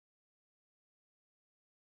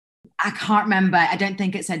I can't remember. I don't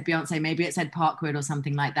think it said Beyonce. Maybe it said Parkwood or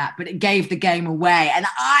something like that. But it gave the game away. And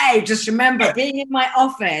I just remember being in my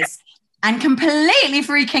office and completely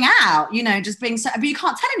freaking out, just being so, but you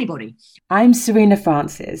can't tell anybody. I'm Serena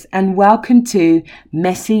Francis, and welcome to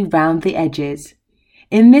Messy Round the Edges.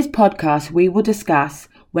 In this podcast, we will discuss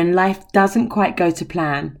when life doesn't quite go to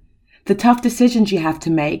plan, the tough decisions you have to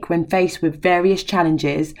make when faced with various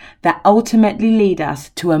challenges that ultimately lead us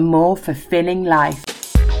to a more fulfilling life.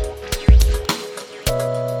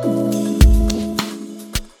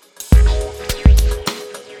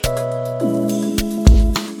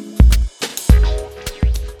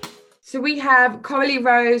 So we have Coralie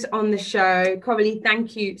Rose on the show. Coralie,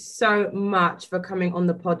 thank you so much for coming on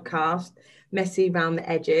the podcast, Messy Round the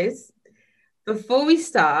Edges. Before we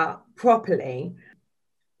start properly,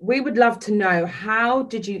 we would love to know,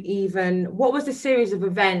 what was the series of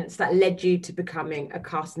events that led you to becoming a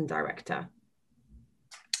casting director?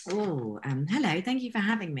 Hello, thank you for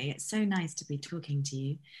having me. It's so nice to be talking to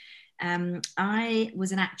you. I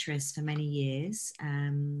was an actress for many years.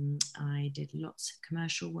 I did lots of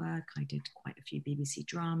commercial work. I did quite a few BBC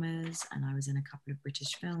dramas, and I was in a couple of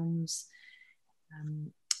British films.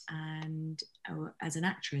 As an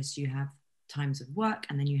actress, you have times of work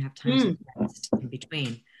and then you have times of rest in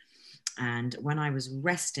between. And when I was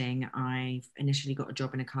resting, I initially got a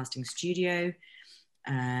job in a casting studio.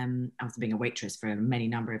 After being a waitress for a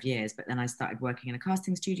number of years, but then I started working in a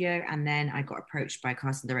casting studio, and then I got approached by a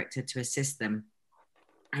casting director to assist them.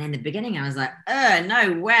 And in the beginning I was like,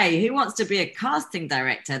 no way, who wants to be a casting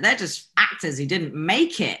director? They're just actors who didn't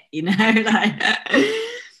make it,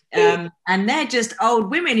 and they're just old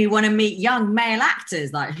women who want to meet young male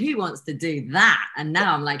actors. Like, who wants to do that? And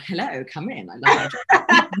now I'm like, hello, come in, I love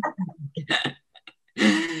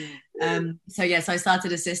it. So I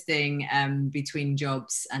started assisting between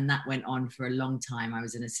jobs, and that went on for a long time. I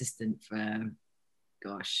was an assistant for, a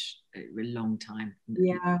long time.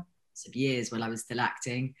 Yeah. Of years while I was still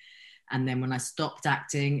acting. And then when I stopped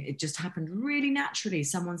acting, it just happened really naturally.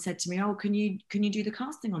 Someone said to me, can you do the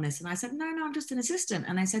casting on this? And I said, no, I'm just an assistant.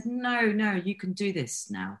 And they said, no, you can do this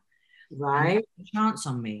now. Right. And they took a chance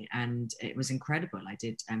on me, and it was incredible. I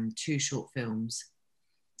did 2 short films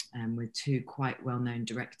with 2 quite well-known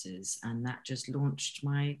directors, and that just launched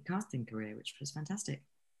my casting career, which was fantastic.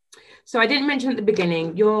 So I didn't mention at the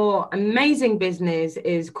beginning, your amazing business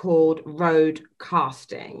is called Road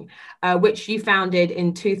Casting, which you founded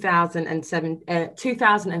in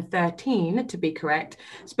 2013, to be correct,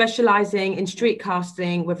 specializing in street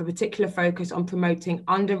casting with a particular focus on promoting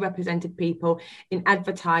underrepresented people in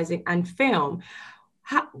advertising and film.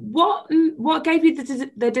 What gave you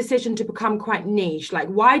the decision to become quite niche? Like,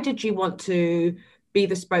 why did you want to be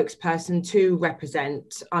the spokesperson to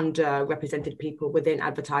represent underrepresented people within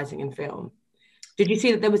advertising and film? Did you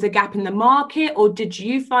see that there was a gap in the market, or did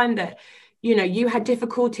you find that, you had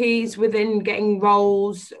difficulties within getting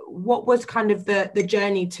roles? What was kind of the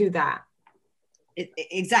journey to that?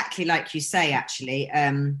 Exactly like you say, actually.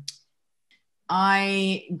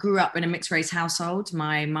 I grew up in a mixed race household.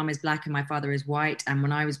 My mum is black and my father is white. And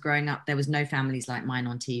when I was growing up, there was no families like mine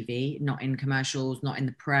on TV, not in commercials, not in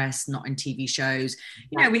the press, not in TV shows.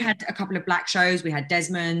 We had a couple of black shows. We had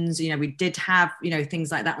Desmond's, we did have, things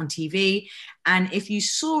like that on TV. And if you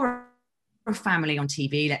saw a family on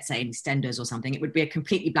TV, let's say in EastEnders or something, it would be a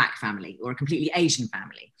completely black family or a completely Asian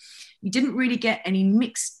family. You didn't really get any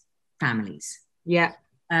mixed families. Yeah.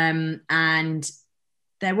 And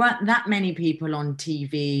there weren't that many people on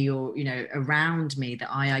TV or, around me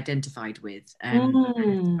that I identified with. So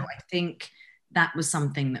I think that was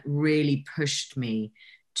something that really pushed me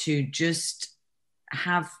to just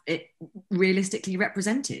have it realistically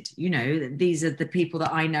represented. These are the people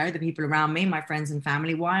that I know, the people around me, my friends and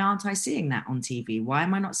family. Why aren't I seeing that on TV? Why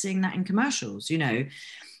am I not seeing that in commercials?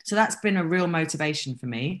 So that's been a real motivation for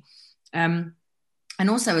me. And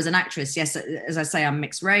also as an actress, yes, as I say, I'm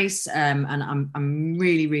mixed race, and I'm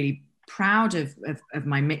really, really proud of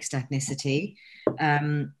my mixed ethnicity.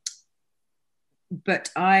 But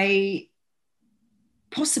I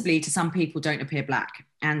possibly, to some people, don't appear black.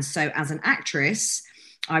 And so as an actress,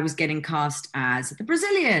 I was getting cast as the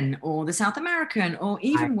Brazilian or the South American, or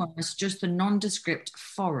even worse, just the nondescript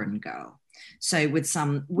foreign girl. So with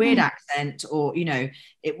some weird accent, or,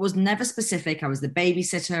 it was never specific. I was the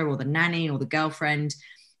babysitter or the nanny or the girlfriend.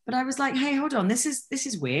 But I was like, hey, hold on, this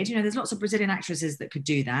is weird. There's lots of Brazilian actresses that could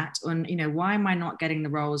do that. And, why am I not getting the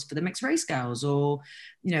roles for the mixed race girls? Or,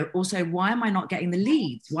 also, why am I not getting the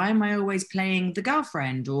leads? Why am I always playing the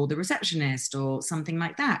girlfriend or the receptionist or something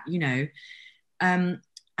like that, And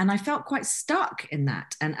I felt quite stuck in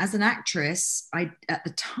that. And as an actress, at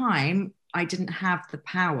the time, I didn't have the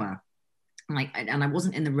power and I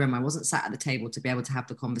wasn't in the room, I wasn't sat at the table to be able to have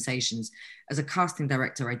the conversations. As a casting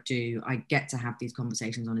director, I get to have these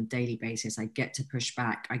conversations on a daily basis. I get to push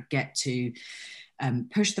back. I get to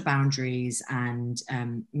push the boundaries and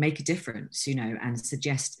make a difference, and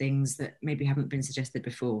suggest things that maybe haven't been suggested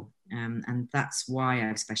before. And that's why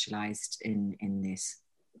I've specialized in this.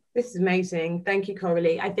 This is amazing. Thank you,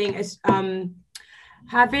 Coralie. I think it's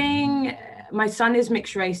having, my son is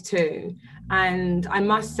mixed race too. And I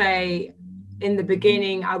must say, in the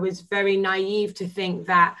beginning, I was very naive to think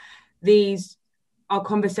that these are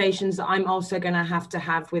conversations that I'm also going to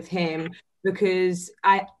have with him, because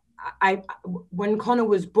when Connor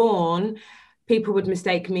was born, people would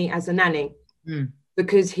mistake me as a nanny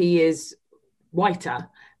because he is whiter.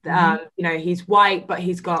 He's white, but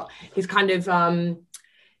he's not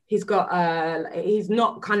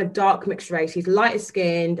kind of dark mixed race. He's lighter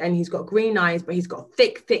skinned and he's got green eyes, but he's got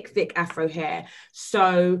thick Afro hair.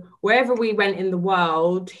 So wherever we went in the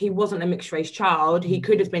world, he wasn't a mixed race child. He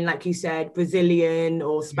could have been, like you said, Brazilian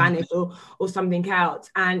or Spanish or something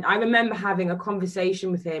else. And I remember having a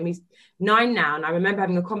conversation with him. He's 9 now. And I remember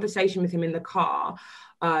having a conversation with him in the car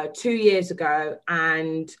 2 years ago.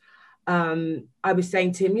 And I was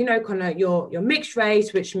saying to him, Connor, you're mixed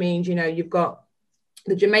race, which means, you've got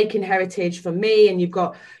the Jamaican heritage from me, and you've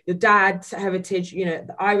got your dad's heritage,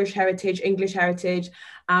 the Irish heritage, English heritage.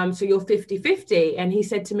 So you're 50-50. And he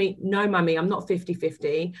said to me, no, mummy, I'm not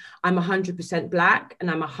 50-50. I'm 100% black and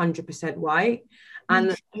I'm 100% white.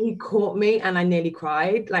 And he caught me and I nearly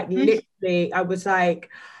cried. Like literally, I was like,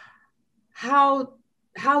 how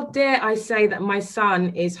dare I say that my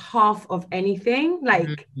son is half of anything?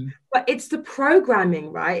 But it's the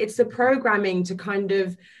programming, right? It's the programming to kind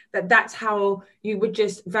of, that's how you would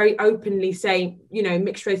just very openly say,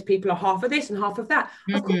 mixed race people are half of this and half of that.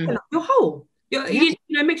 Of course they're not. You're whole.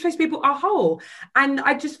 Mixed race people are whole. And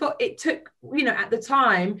I just thought it took, at the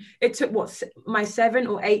time, it took my 7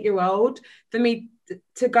 or 8 year old for me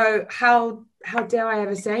to go, how dare I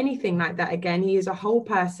ever say anything like that again? He is a whole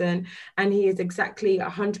person and he is exactly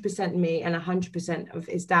 100% me and 100% of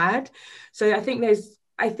his dad. So I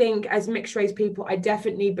think as mixed race people, I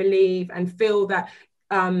definitely believe and feel that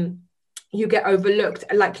you get overlooked,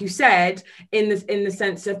 like you said, in the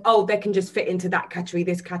sense of, they can just fit into that category,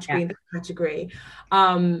 this category, and that category.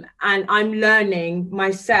 And I'm learning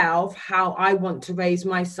myself how I want to raise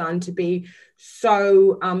my son to be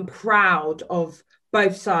so proud of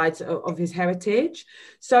both sides of his heritage.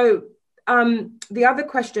 So the other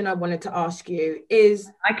question I wanted to ask you is,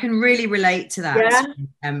 I can really relate to that.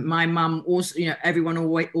 My mum also, everyone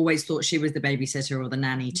always thought she was the babysitter or the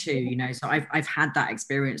nanny too, so I've had that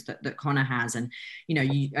experience that Connor has. And I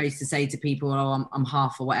used to say to people, I'm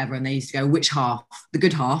half or whatever, and they used to go, which half? The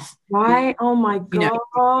good half, right? Oh my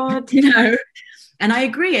god. And I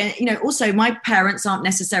agree. And also my parents aren't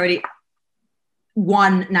necessarily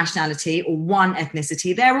one nationality or one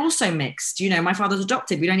ethnicity. They're also mixed. My father's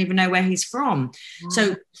adopted. We don't even know where he's from.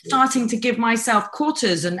 So starting to give myself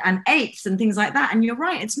quarters and eighths and things like that. And you're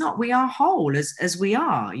right, it's not, we are whole as we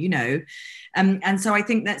are, and so I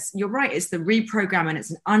think you're right, it's the reprogramming,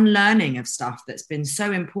 it's an unlearning of stuff that's been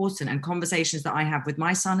so important, and conversations that I have with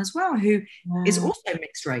my son as well, who is also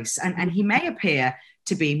mixed race, and he may appear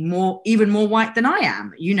to be even more white than I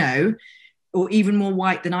am, or even more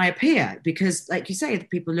white than I appear, because like you say,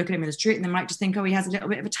 people look at him in the street and they might just think, he has a little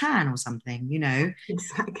bit of a tan or something,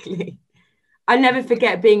 Exactly. I never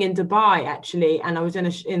forget being in Dubai, actually, and I was in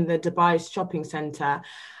the Dubai shopping center,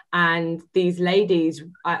 and these ladies,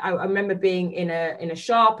 I remember being in a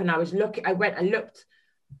shop, and I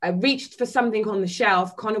reached for something on the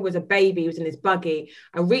shelf. Connor was a baby, he was in his buggy.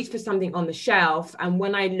 I reached for something on the shelf, and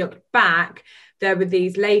when I looked back, there were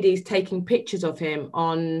these ladies taking pictures of him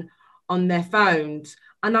on their phones,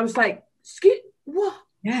 and I was like, "Excuse, what?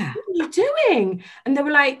 Yeah, what are you doing?" And they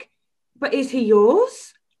were like, "But is he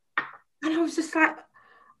yours?" And I was just like,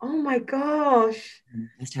 "Oh my gosh,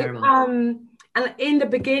 that's terrible." And in the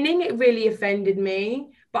beginning, it really offended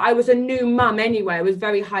me, but I was a new mum anyway. I was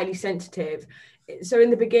very highly sensitive, so in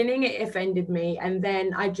the beginning, it offended me, and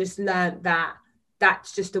then I just learned that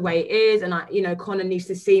that's just the way it is, and Connor needs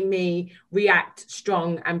to see me react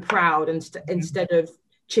strong and proud, instead of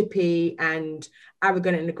chippy and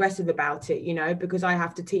arrogant and aggressive about it, because I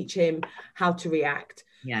have to teach him how to react.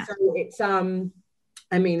 So it's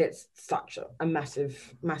it's such a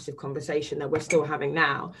massive conversation that we're still having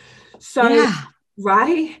now. So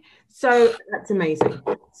right, so that's amazing.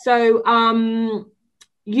 So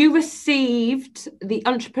you received the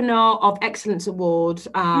Entrepreneur of Excellence Award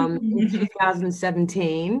in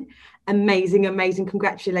 2017, Amazing, amazing.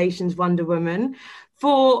 Congratulations, Wonder Woman.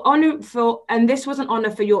 And this was an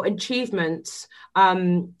honor for your achievements,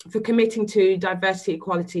 for committing to diversity,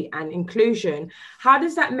 equality, and inclusion. How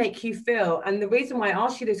does that make you feel? And the reason why I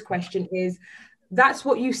ask you this question is that's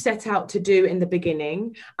what you set out to do in the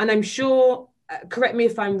beginning. And I'm sure, correct me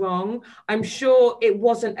if I'm wrong, I'm sure it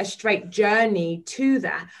wasn't a straight journey to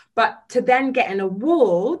that, but to then get an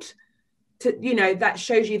award, that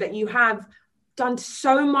shows you that you have done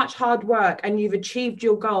so much hard work and you've achieved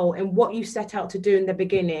your goal and what you set out to do in the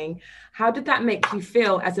beginning. How did that make you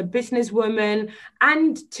feel as a businesswoman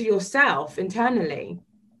and to yourself internally?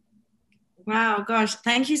 Wow, gosh,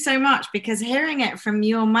 thank you so much, because hearing it from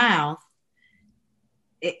your mouth,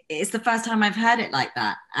 it's the first time I've heard it like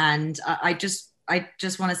that. And I just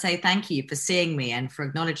want to say thank you for seeing me and for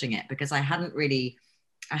acknowledging it, because I hadn't really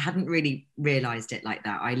realized it like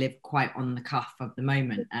that. I live quite on the cuff of the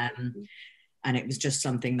moment. And it was just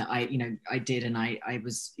something that I did, and I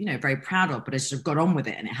was, very proud of, but I sort of got on with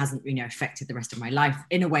it, and it hasn't, affected the rest of my life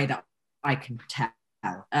in a way that I can tell.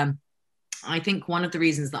 I think one of the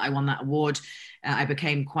reasons that I won that award, I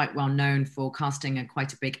became quite well known for casting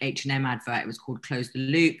quite a big H&M advert. It was called Close the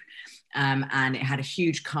Loop. And it had a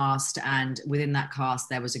huge cast. And within that cast,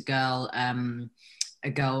 there was a girl,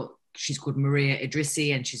 she's called Maria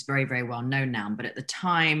Idrissi, and she's very, very well known now. But at the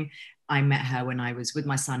time, I met her when I was with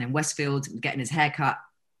my son in Westfield getting his haircut,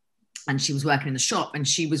 and she was working in the shop, and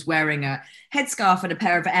she was wearing a headscarf and a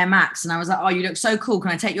pair of Air Max. And I was like, oh, you look so cool.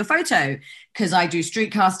 Can I take your photo? Because I do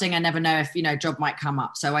street casting. I never know if, job might come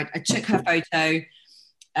up. So I took her photo,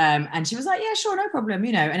 and she was like, yeah, sure, no problem,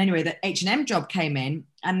 And anyway, the H&M job came in,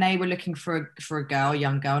 and they were looking for a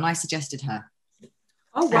young girl, and I suggested her.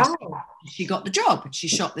 Oh, wow. She got the job. She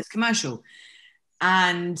shot this commercial,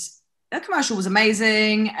 and the commercial was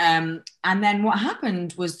amazing. And then what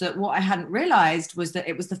happened was that what I hadn't realized was that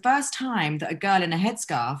it was the first time that a girl in a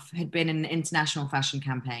headscarf had been in an international fashion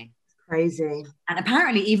campaign. Crazy. And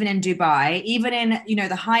apparently even in Dubai, even in,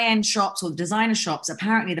 the high-end shops or designer shops,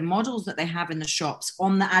 apparently the models that they have in the shops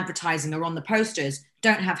on the advertising or on the posters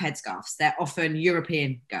don't have headscarves. They're often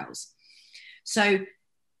European girls. So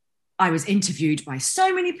I was interviewed by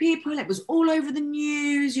so many people. It was all over the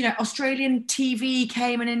news. Australian TV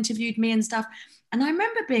came and interviewed me and stuff. And I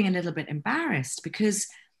remember being a little bit embarrassed because,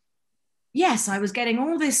 yes, I was getting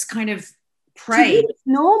all this kind of praise. To you, it's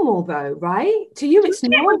normal though, right? To you, it's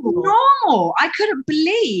normal. I couldn't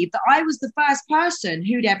believe that I was the first person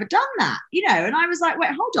who'd ever done that, and I was like, wait,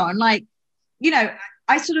 hold on. Like,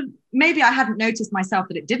 I sort of, maybe I hadn't noticed myself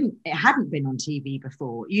that it hadn't been on TV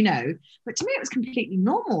before, but to me it was completely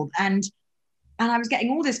normal. And I was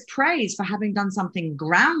getting all this praise for having done something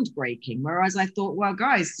groundbreaking, whereas I thought, well,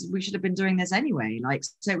 guys, we should have been doing this anyway. Like,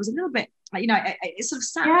 so it was a little bit, it sort of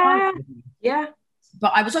sat. Yeah.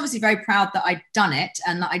 But I was obviously very proud that I'd done it,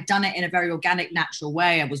 and that I'd done it in a very organic, natural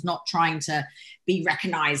way. I was not trying to be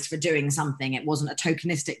recognized for doing something. It wasn't a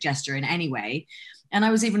tokenistic gesture in any way. And I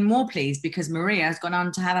was even more pleased because Maria has gone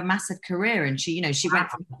on to have a massive career, and she went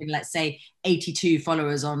from having, let's say, 82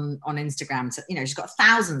 followers on Instagram to, she's got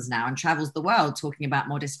thousands now and travels the world talking about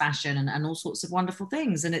modest fashion and all sorts of wonderful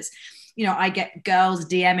things. And it's, I get girls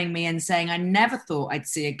DMing me and saying, I never thought I'd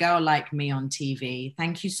see a girl like me on TV.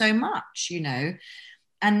 Thank you so much,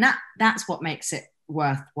 and that's what makes it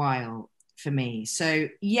worthwhile for me. So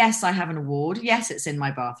yes, I have an award. Yes, it's in my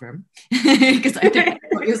bathroom because I think that's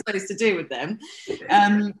what you're supposed to do with them.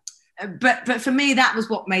 But for me, that was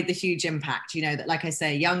what made the huge impact, that, like I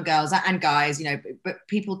say, young girls and guys, but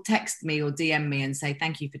people text me or DM me and say,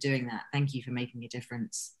 thank you for doing that. Thank you for making a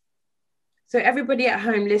difference. So everybody at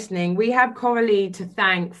home listening, we have Coralie to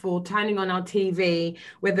thank for turning on our TV,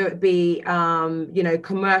 whether it be,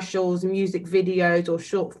 commercials, music videos or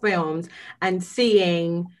short films, and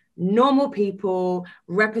seeing normal people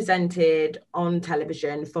represented on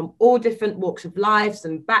television from all different walks of lives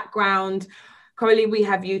and backgrounds. Coralie, we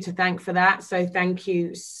have you to thank for that. So thank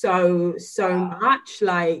you so much.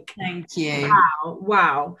 Thank you.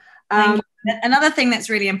 Wow. Another thing that's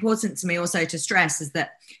really important to me also to stress is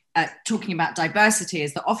that talking about diversity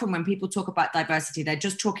is that often when people talk about diversity, they're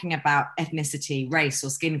just talking about ethnicity, race, or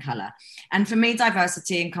skin color. And for me,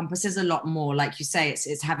 diversity encompasses a lot more. Like you say,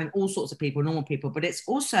 it's having all sorts of people, normal people, but it's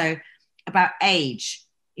also about age.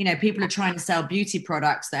 People are trying to sell beauty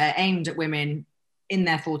products that are aimed at women in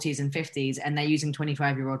their 40s and 50s, and they're using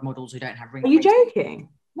 25-year-old models who don't have wrinkles. Are you joking?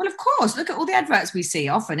 Well, of course. Look at all the adverts we see.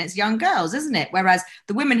 Often it's young girls, isn't it? Whereas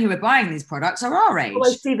the women who are buying these products are our age.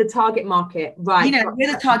 I see the target market, right?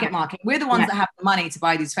 We're the target market. We're the ones that have the money to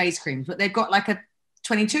buy these face creams, but they've got like a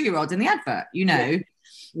 22-year-old in the advert,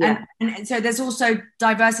 Yeah. And so there's also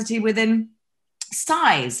diversity within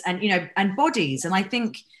size and, you know, and bodies. And I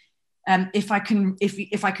think if I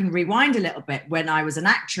can rewind a little bit, when I was an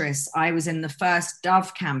actress, I was in the first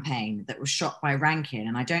Dove campaign that was shot by Rankin,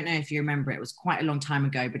 and I don't know if you remember, it was quite a long time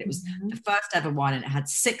ago, but it was the first ever one, and it had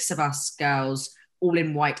 6 of us girls all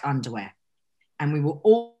in white underwear, and we were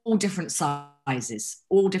all different sizes,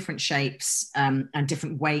 all different shapes, and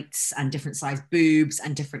different weights, and different size boobs,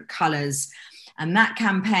 and different colors. And that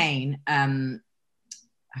campaign, I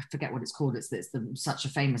forget what it's called, it's such a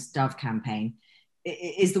famous Dove campaign,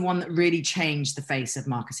 is the one that really changed the face of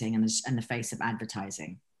marketing and the face of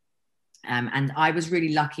advertising. And I was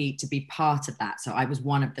really lucky to be part of that. So I was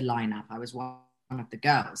one of the lineup. I was one of the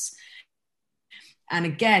girls. And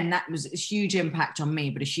again, that was a huge impact on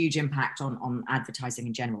me, but a huge impact on advertising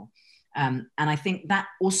in general. And I think that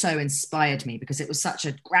also inspired me, because it was such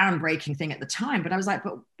a groundbreaking thing at the time. But I was like,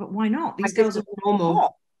 but why not? These girls are normal.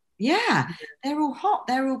 Hot. Yeah, they're all hot.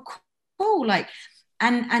 They're all cool. Like,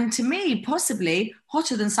 and to me, possibly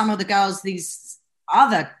hotter than some of the girls, these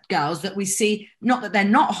other girls that we see. Not that they're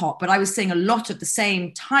not hot, but I was seeing a lot of the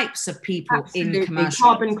same types of people. Absolutely. In commercials.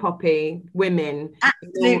 Carbon copy women.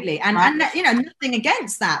 Absolutely. And you know, nothing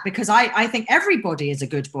against that, because I think everybody is a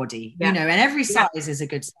good body, you know, and every size is a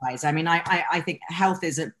good size. I mean, I think health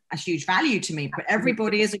is a huge value to me, but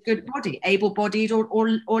everybody is a good body, able-bodied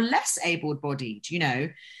or less able-bodied, you know.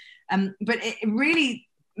 But it really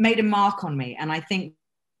made a mark on me. And I think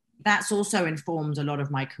that's also informed a lot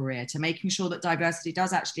of my career, to making sure that diversity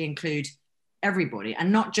does actually include everybody,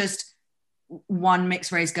 and not just one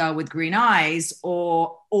mixed race girl with green eyes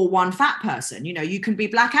or one fat person. You know, you can be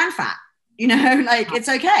black and fat, you know, like it's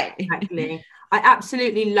okay. Exactly. I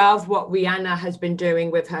absolutely love what Rihanna has been doing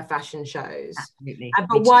with her fashion shows. Absolutely.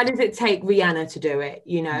 But why does it take Rihanna to do it?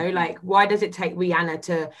 You know, like, why does it take Rihanna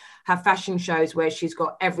to have fashion shows where she's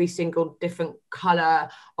got every single different color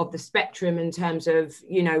of the spectrum in terms of,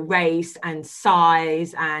 you know, race and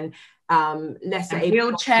size and lesser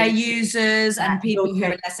wheelchair users and people who are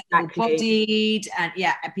less able-bodied, and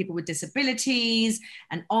and people with disabilities,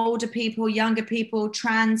 and older people, younger people,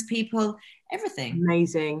 trans people, everything.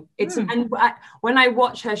 Amazing. It's and when I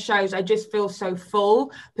watch her shows, I just feel so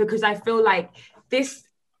full, because I feel like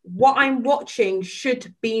what I'm watching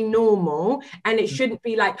should be normal, and it shouldn't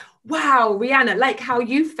be like, wow, Rihanna, like how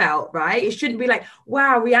you felt, right? It shouldn't be like,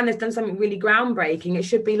 wow, Rihanna's done something really groundbreaking. It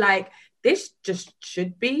should be like, this just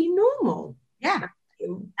should be normal. Yeah.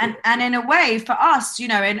 And in a way, for us, you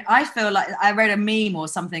know, and I feel like I read a meme or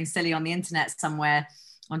something silly on the internet somewhere,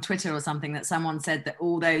 on Twitter or something, that someone said that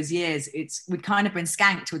all those years we'd kind of been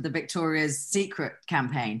skanked with the Victoria's Secret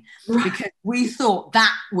campaign, because we thought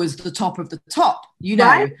that was the top of the top, you know,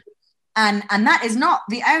 right? And that is not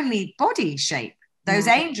the only body shape. Those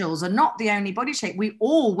angels are not the only body shape. We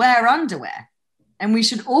all wear underwear, and we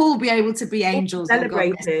should all be able to be angels.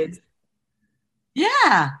 Celebrated.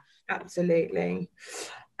 Yeah, absolutely.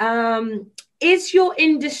 Is your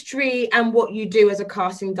industry and what you do as a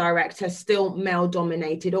casting director still male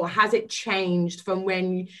dominated, or has it changed from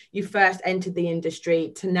when you first entered the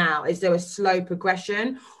industry to now? Is there a slow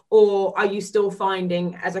progression, or are you still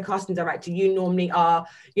finding as a casting director you normally are,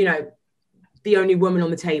 you know, the only woman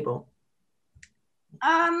on the table?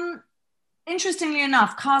 Interestingly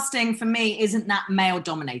enough, casting for me isn't that male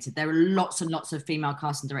dominated. There are lots and lots of female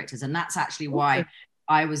casting directors, and that's actually why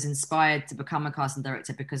I was inspired to become a casting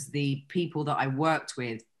director, because the people that I worked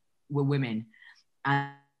with were women,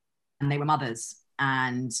 and they were mothers.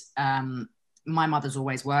 And my mother's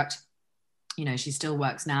always worked. You know, she still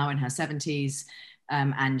works now in her 70s,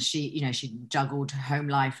 and she, you know, she juggled home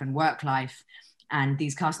life and work life. And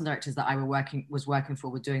these casting directors that I was working for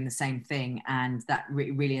were doing the same thing, and that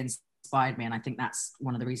really inspired me. And I think that's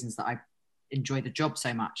one of the reasons that I enjoy the job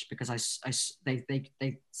so much, because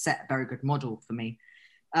they set a very good model for me.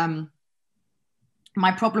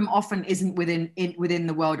 My problem often isn't within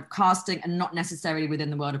the world of casting, and not necessarily within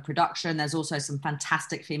the world of production. There's also some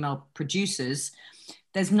fantastic female producers.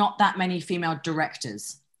 There's not that many female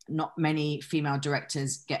directors. Not many female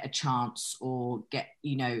directors get a chance, or get,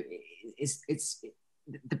 you know, it's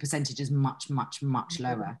the percentage is much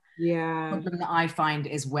lower. Yeah. The problem that I find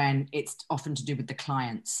is when it's often to do with the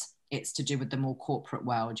clients. It's to do with the more corporate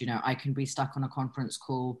world. You know, I can be stuck on a conference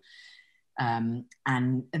call, and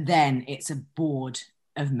then it's a board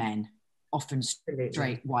of men, often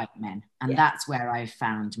straight white men, and that's where I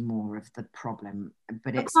found more of the problem.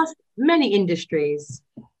 But it's across many industries.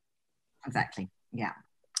 Exactly, yeah.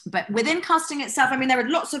 But within casting itself, I mean, there are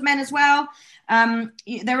lots of men as well.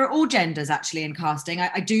 There are all genders actually in casting.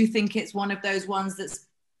 I do think it's one of those ones that's,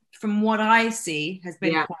 from what I see, has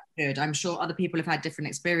been quite good. I'm sure other people have had different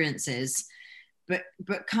experiences.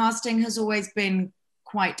 but casting has always been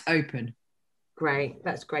quite open. Great,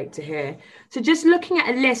 that's great to hear. So just looking at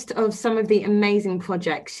a list of some of the amazing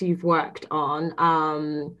projects you've worked on,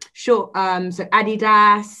 so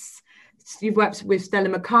Adidas, you've worked with Stella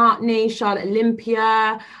McCartney, Charlotte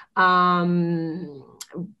Olympia,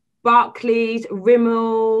 Barclays,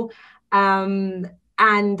 Rimmel,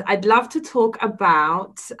 and I'd love to talk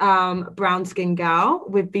about Brown Skin Girl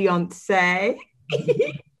with Beyonce.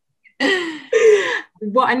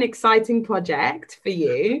 What an exciting project for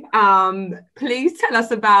you. Please tell us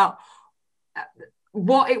about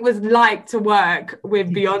what it was like to work with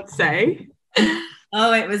Beyonce.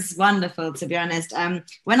 Oh, it was wonderful, to be honest.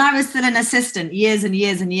 When I was still an assistant years and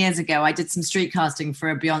years and years ago, I did some street casting for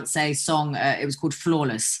a Beyonce song. It was called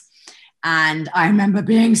Flawless. And I remember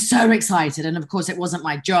being so excited. And of course, it wasn't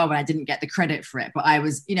my job and I didn't get the credit for it. But I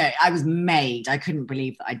was made. I couldn't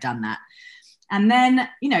believe that I'd done that. And then,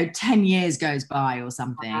 10 years goes by or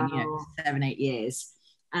something, Wow. 7, 8 years.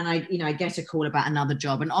 And I get a call about another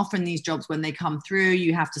job. And often these jobs, when they come through,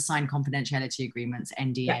 you have to sign confidentiality agreements,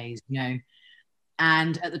 NDAs,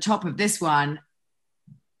 And at the top of this one,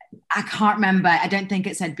 I can't remember. I don't think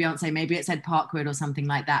it said Beyonce. Maybe it said Parkwood or something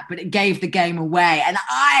like that. But it gave the game away. And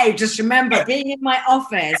I just remember being in my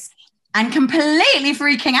office and completely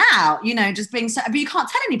freaking out, just being so, but you can't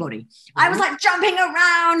tell anybody. I was like jumping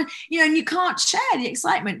around, and you can't share the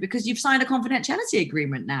excitement because you've signed a confidentiality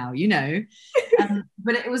agreement now,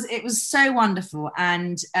 but it was so wonderful.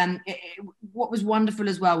 And what was wonderful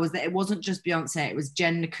as well was that it wasn't just Beyonce, it was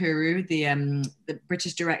Jen Nakuru, the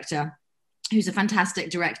British director, who's a fantastic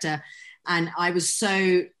director. And I was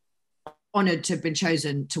so honored to have been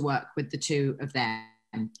chosen to work with the two of them.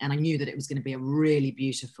 And I knew that it was going to be a really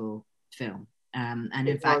beautiful film. And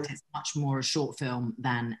in fact, it's much more a short film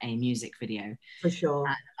than a music video. For sure.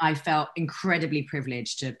 And I felt incredibly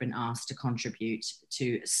privileged to have been asked to contribute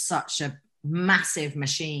to such a massive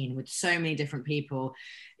machine with so many different people.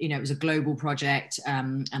 It was a global project.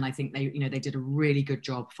 And I think they did a really good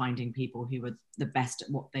job finding people who were the best at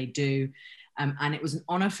what they do. And it was an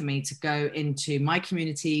honor for me to go into my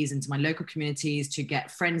communities, into my local communities, to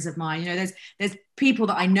get friends of mine. There's people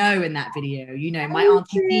that I know in that video, my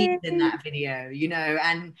auntie in that video,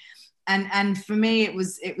 and for me, it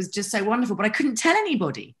was just so wonderful, but I couldn't tell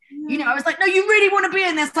anybody. I was like, no, you really want to be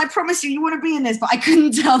in this. I promise you want to be in this, but I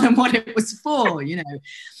couldn't tell them what it was for,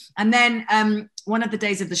 And then one of the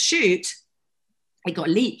days of the shoot, it got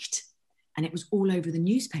leaked and it was all over the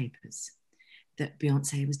newspapers that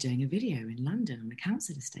Beyonce was doing a video in London on a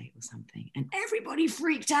council estate or something. And everybody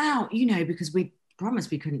freaked out, because we promised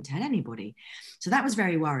we couldn't tell anybody. So that was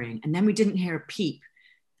very worrying. And then we didn't hear a peep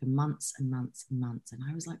for months and months and months. And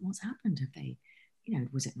I was like, what's happened? Have they,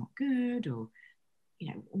 was it not good? Or,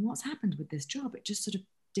 what's happened with this job? It just sort of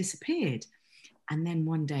disappeared. And then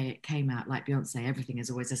one day it came out, like Beyonce, everything is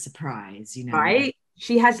always a surprise, Right?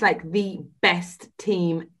 She has like the best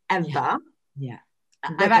team ever. Yeah.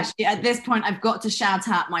 I've actually, at this point, I've got to shout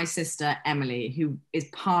out my sister, Emily, who is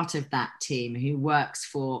part of that team, who works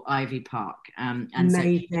for Ivy Park. And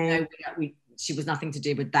amazing. So she was nothing to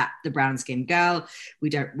do with that, the brown skin girl. We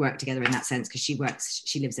don't work together in that sense because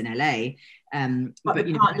she lives in LA. But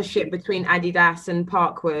the partnership between Adidas and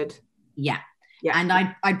Parkwood. Yeah. And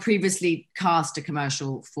I previously cast a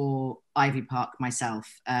commercial for Ivy Park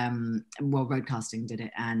myself. Roadcasting did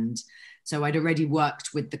it. And so I'd already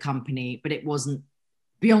worked with the company, but it wasn't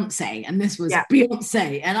Beyonce, and this was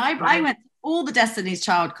Beyonce. And I went to all the Destiny's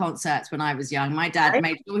Child concerts when I was young. My dad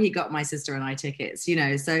made sure he got my sister and I tickets,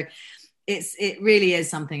 so it really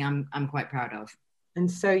is something I'm quite proud of. And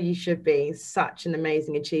so you should be. Such an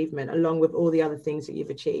amazing achievement, along with all the other things that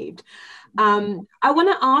you've achieved. I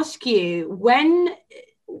want to ask you, when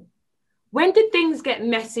did things get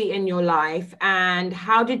messy in your life, and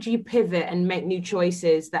how did you pivot and make new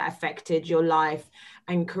choices that affected your life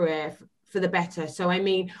and career for the better? So, I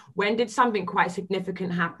mean, when did something quite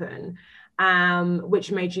significant happen, which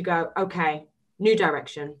made you go, okay, new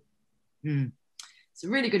direction? It's a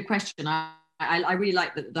really good question. I really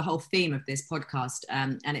like the whole theme of this podcast.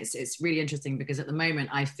 And it's really interesting because at the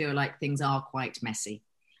moment I feel like things are quite messy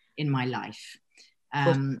in my life.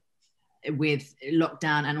 With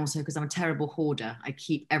lockdown, and also because I'm a terrible hoarder. I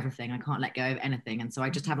keep everything. I can't let go of anything. And so I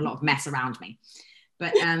just have a lot of mess around me.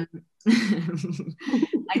 But I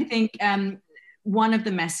think one of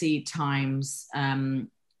the messy times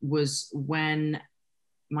was when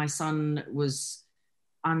my son was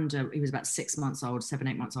he was about 7,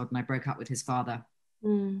 8 months old, and I broke up with his father.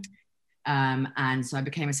 And so I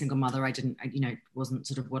became a single mother. It wasn't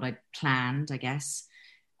sort of what I planned, I guess.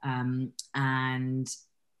 And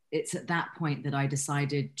it's at that point that I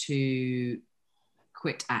decided to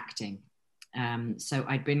quit acting. So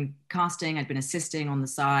I'd been casting, I'd been assisting on the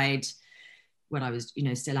side when I was,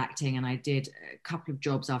 still acting. And I did a couple of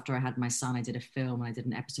jobs after I had my son. I did a film, I did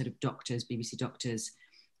an episode of Doctors, BBC Doctors.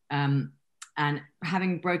 And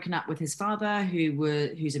having broken up with his father,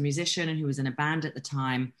 who's a musician and who was in a band at the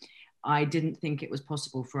time, I didn't think it was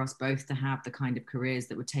possible for us both to have the kind of careers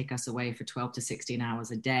that would take us away for 12 to 16 hours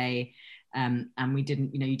a day. And we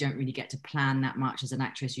didn't, you don't really get to plan that much as an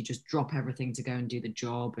actress. You just drop everything to go and do the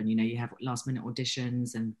job. And, you have last minute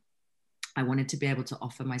auditions. And I wanted to be able to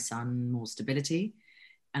offer my son more stability.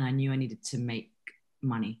 And I knew I needed to make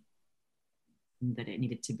money, that it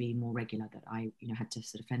needed to be more regular, that I, had to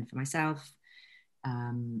sort of fend for myself.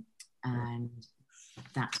 And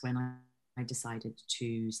that's when I decided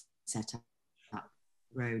to set up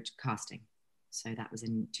Road Casting. So that was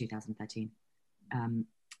in 2013.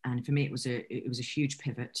 And for me, it was a huge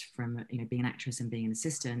pivot from, being an actress and being an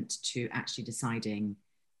assistant to actually deciding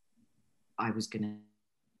I was going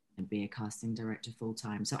to be a casting director full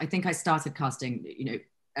time. So I think I started casting,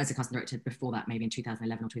 as a casting director before that, maybe in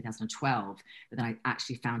 2011 or 2012, but then I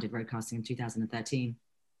actually founded Road Casting in 2013.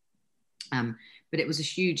 But it was a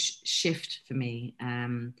huge shift for me.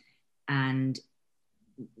 And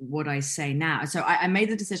what I say now, so I made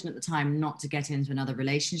the decision at the time not to get into another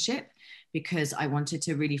relationship, because I wanted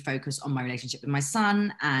to really focus on my relationship with my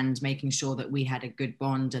son and making sure that we had a good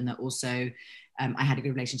bond, and that also I had a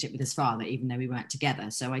good relationship with his father, even though we weren't together.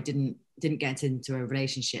 So I didn't get into a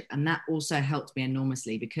relationship. And that also helped me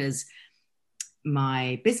enormously, because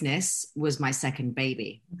my business was my second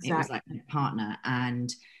baby. Exactly. It was like my partner.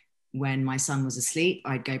 And when my son was asleep,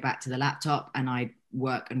 I'd go back to the laptop and I'd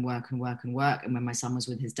work and work and work and work. And when my son was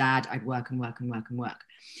with his dad, I'd work and work and work and work.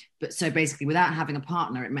 But so basically, without having a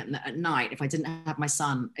partner, it meant that at night, if I didn't have my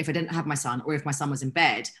son, or if my son was in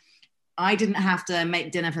bed, I didn't have to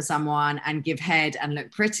make dinner for someone and give head and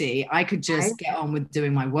look pretty. I could just get on with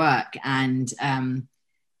doing my work. And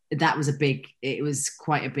that was it was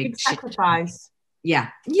quite a big sacrifice. Yeah,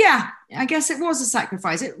 I guess it was a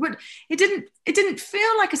sacrifice. It didn't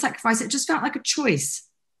feel like a sacrifice. It just felt like a choice.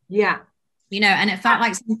 Yeah. And it felt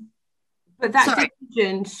like... But that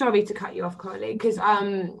decision, sorry to cut you off, Coralie, because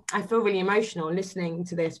I feel really emotional listening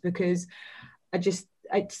to this, because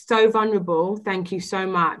it's so vulnerable. Thank you so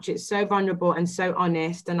much. It's so vulnerable and so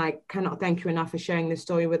honest. And I cannot thank you enough for sharing this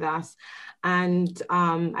story with us. And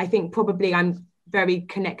I think probably I'm very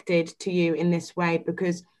connected to you in this way,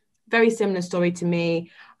 because very similar story to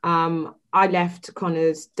me. I left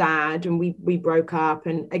Connor's dad and we broke up.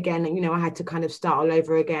 And again, I had to kind of start all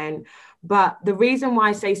over again. But the reason why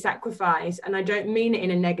I say sacrifice, and I don't mean it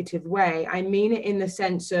in a negative way, I mean it in the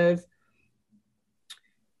sense of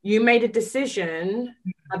you made a decision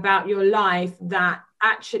about your life that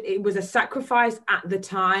actually it was a sacrifice at the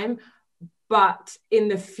time, but in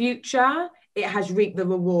the future, it has reaped the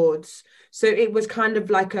rewards. So it was kind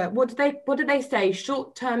of like what do they say?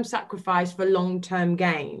 Short-term sacrifice for long-term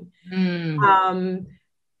gain. And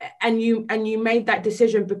you made that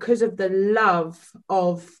decision because of the love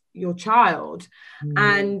of your child.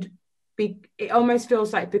 And it almost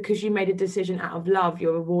feels like because you made a decision out of love,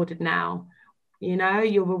 you're rewarded now.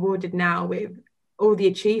 You're rewarded now with all the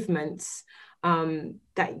achievements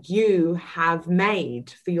that you have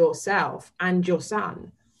made for yourself and your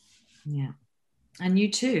son. Yeah. And you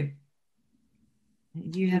too.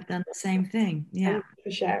 You have done the same thing. Yeah. Thank you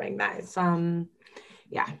for sharing that. It's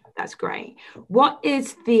that's great. What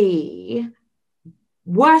is the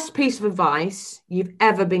worst piece of advice you've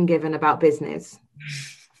ever been given about business?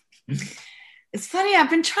 It's funny, I've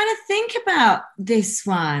been trying to think about this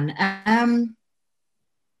one.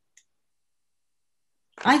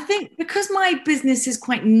 I think because my business is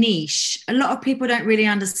quite niche, a lot of people don't really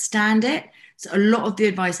understand it. So a lot of the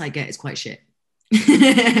advice I get is quite shit.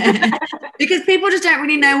 Because people just don't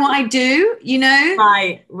really know what I do,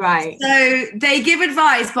 Right. So they give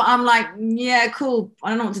advice, but I'm like, yeah, cool, I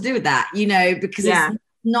don't know what to do with that, because it's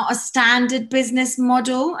not a standard business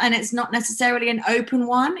model and it's not necessarily an open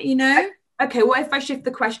one. Okay, what if I shift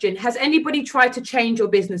the question? Has anybody tried to change your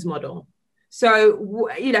business model? So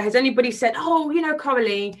has anybody said,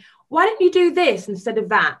 Coralie, why don't you do this instead of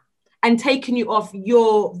that, and taken you off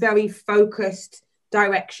your very focused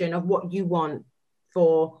direction of what you want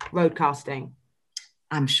for road casting?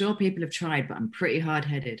 I'm sure people have tried, but I'm pretty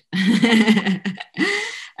hard-headed.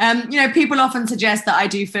 People often suggest that I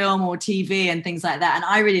do film or TV and things like that, and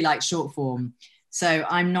I really like short form. So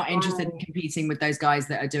I'm not interested in competing with those guys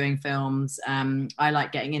that are doing films. I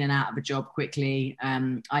like getting in and out of a job quickly.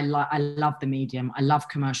 I love the medium. I love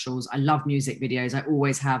commercials. I love music videos. I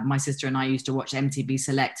always have. My sister and I used to watch MTV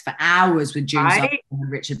Select for hours with June Sutton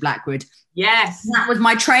and Richard Blackwood. Yes. That was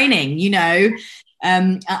my training, you know.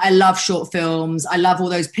 I love short films. I love all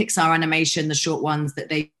those Pixar animation, the short ones that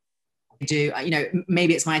they do. You know,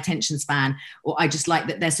 maybe it's my attention span, or I just like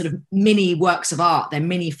that they're sort of mini works of art. They're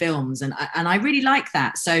mini films, and I really like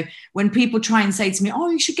that. So when people try and say to me,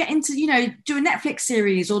 "Oh, you should get into, you know, do a Netflix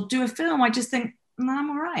series or do a film," I just think, "No,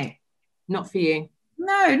 I'm all right." Not for you.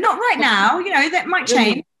 No, not right now. You know, that might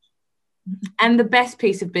change. And the best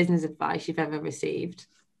piece of business advice you've ever received?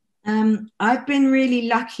 I've been really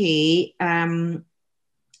lucky.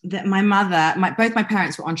 That my mother, both my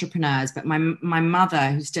parents were entrepreneurs, but my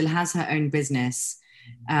mother, who still has her own business,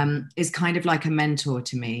 is kind of like a mentor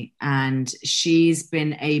to me. And she's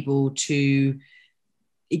been able to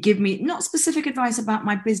give me not specific advice about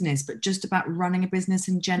my business, but just about running a business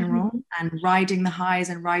in general, and riding the highs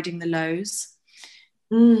and riding the lows.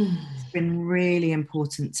 It's been really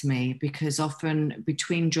important to me, because often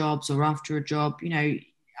between jobs or after a job, you know,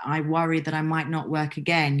 I worry that I might not work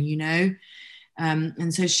again, you know.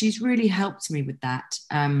 And so she's really helped me with that.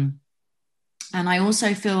 And I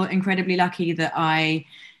also feel incredibly lucky that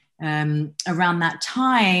around that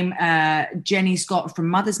time, Jenny Scott from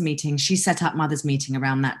Mothers Meeting, she set up Mothers Meeting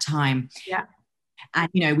around that time. Yeah. And,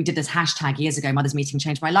 you know, we did this hashtag years ago, Mothers Meeting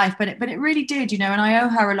changed my life, but it really did, you know, and I owe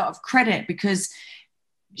her a lot of credit, because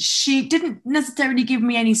she didn't necessarily give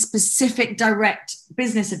me any specific direct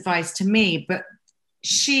business advice to me, but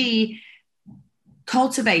she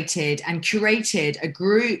cultivated and curated a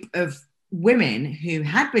group of women who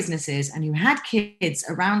had businesses and who had kids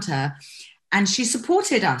around her, and she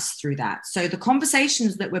supported us through that. So the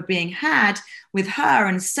conversations that were being had with her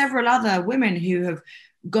and several other women who have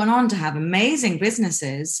gone on to have amazing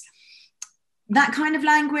businesses, that kind of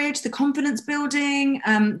language, the confidence building,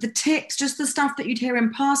 the tips, just the stuff that you'd hear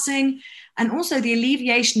in passing, and also the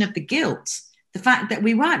alleviation of the guilt. The fact that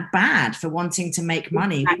we weren't bad for wanting to make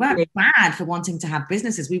money. We weren't bad for wanting to have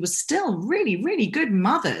businesses. We were still really, really good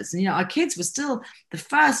mothers. You know, our kids were still the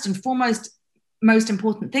first and foremost, most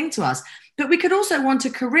important thing to us. But we could also want a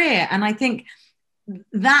career. And I think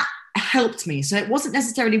that helped me. So it wasn't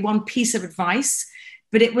necessarily one piece of advice,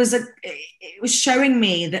 but it was showing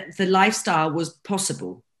me that the lifestyle was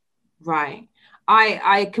possible. Right.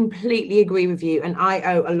 I completely agree with you, and I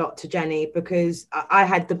owe a lot to Jenny, because I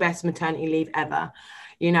had the best maternity leave ever.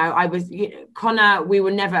 You know, Connor, we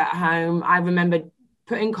were never at home. I remember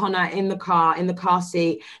putting Connor in the car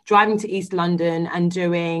seat, driving to East London and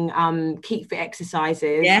doing Keep Fit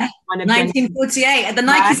exercises. Yeah, 1948 at the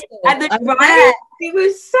Nike store. Right. It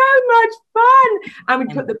was so much fun. And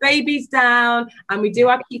we'd put the babies down and we'd do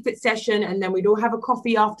our Keep Fit session, and then we'd all have a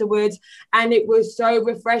coffee afterwards. And it was so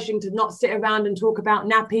refreshing to not sit around and talk about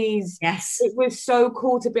nappies. Yes. It was so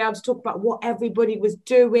cool to be able to talk about what everybody was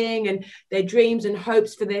doing and their dreams and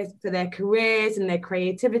hopes for their careers and their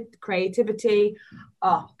creativity.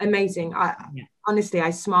 Oh, amazing. Honestly,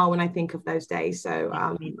 I smile when I think of those days. So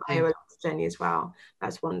I owe a lot to Jenny as well.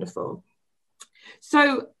 That's wonderful.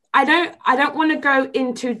 So I don't want to go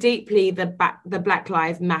into deeply the Black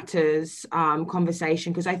Lives Matters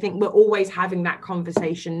conversation, because I think we're always having that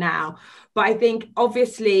conversation now. But I think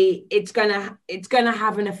obviously it's gonna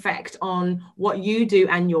have an effect on what you do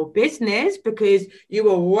and your business, because you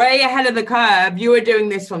were way ahead of the curve. You were doing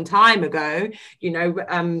this some time ago, you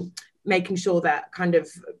know, making sure that kind of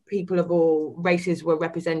people of all races were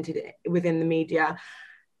represented within the media.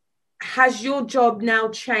 Has your job now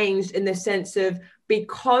changed in the sense of,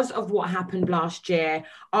 because of what happened last year,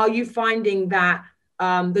 are you finding that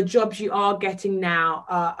the jobs you are getting now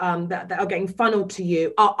that are getting funneled to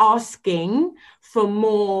you are asking for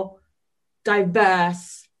more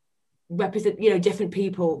diverse different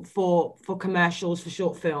people for commercials, for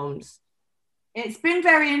short films? It's been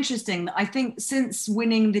very interesting. I think since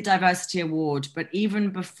winning the Diversity Award, but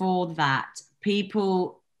even before that,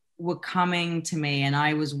 people were coming to me, and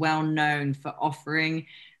I was well known for offering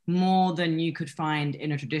more than you could find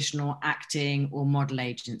in a traditional acting or model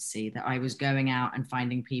agency, that I was going out and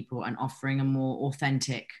finding people and offering a more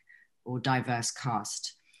authentic or diverse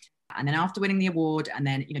cast. And then after winning the award, and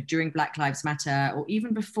then, you know, during Black Lives Matter, or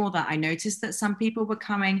even before that, I noticed that some people were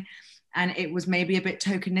coming and it was maybe a bit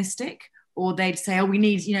tokenistic, or they'd say, oh, we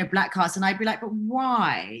need, you know, black cast. And I'd be like, but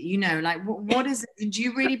why? You know, like, what is it? Do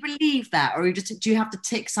you really believe that? Or do you have to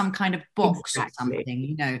tick some kind of box or something,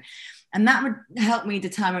 you know? And that would help me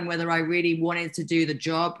determine whether I really wanted to do the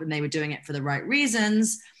job and they were doing it for the right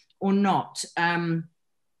reasons or not.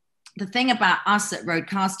 the thing about us at Road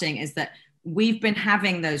Casting is that we've been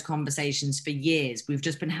having those conversations for years. We've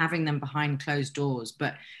just been having them behind closed doors.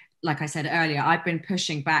 But like I said earlier, I've been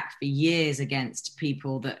pushing back for years against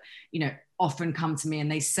people that, you know, often come to me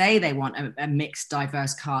and they say they want a mixed,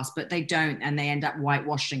 diverse cast, but they don't, and they end up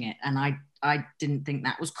whitewashing it. And I didn't think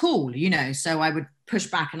that was cool, you know, so I would push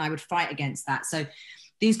back and I would fight against that. So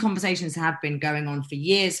these conversations have been going on for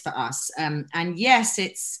years for us. And yes,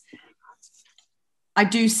 I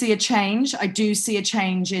do see a change. I do see a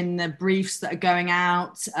change in the briefs that are going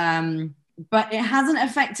out. But it hasn't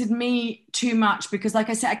affected me too much because, like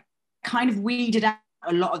I said, I kind of weeded out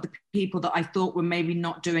a lot of the people that I thought were maybe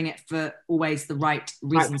not doing it for always the right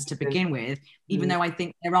reasons to begin with, even though I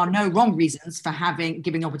think there are no wrong reasons for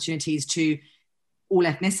giving opportunities to all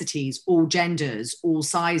ethnicities, all genders, all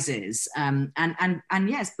sizes. And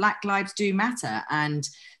yes, Black lives do matter. And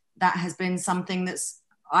that has been something that's,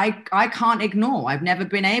 I can't ignore. I've never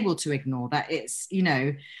been able to ignore that. It's, you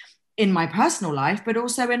know, in my personal life, but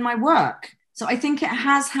also in my work. So I think it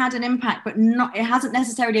has had an impact, but it hasn't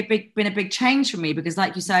necessarily been a big change for me because,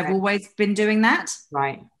 like you say, I've always been doing that.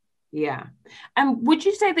 Right. Yeah. And would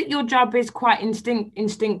you say that your job is quite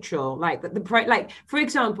instinctual? Like like, for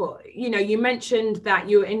example, you know, you mentioned that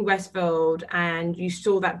you were in Westfield and you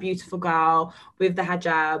saw that beautiful girl with the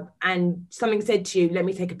hijab and something said to you, let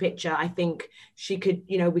me take a picture. I think she could,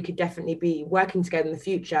 you know, we could definitely be working together in the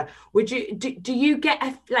future. Would you, do you get,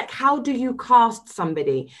 how do you cast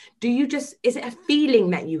somebody? Is it a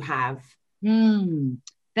feeling that you have?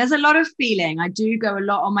 There's a lot of feeling. I do go a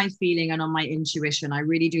lot on my feeling and on my intuition. I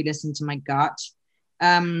really do listen to my gut.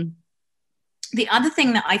 The other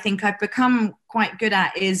thing that I think I've become quite good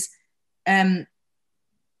at is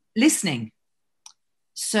listening.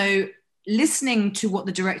 So listening to what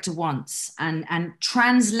the director wants and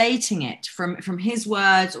translating it from his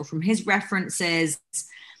words or from his references,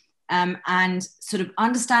 and sort of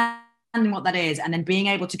understanding what that is and then being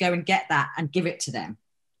able to go and get that and give it to them.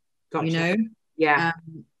 Gotcha. You know? Yeah.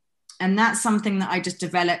 And that's something that I just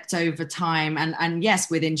developed over time and yes,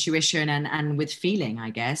 with intuition and with feeling, I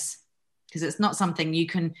guess, because it's not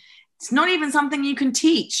even something you can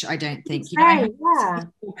teach, I don't think. You know,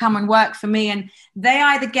 people come and work for me and they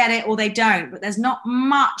either get it or they don't, but there's not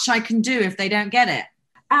much I can do if they don't get it.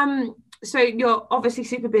 So you're obviously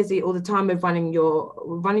super busy all the time with running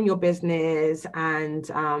your business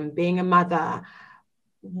and being a mother.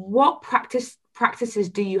 What practices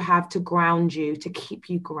do you have to ground you, to keep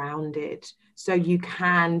you grounded, so you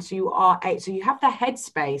have the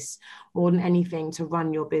headspace more than anything to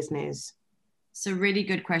run your business? It's a really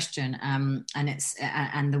good question, and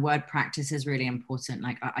the word practice is really important.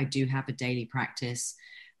 Like I do have a daily practice,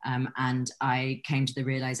 and I came to the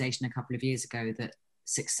realization a couple of years ago that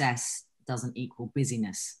success doesn't equal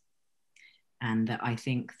busyness. And that I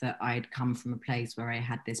think that I'd come from a place where I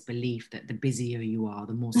had this belief that the busier you are,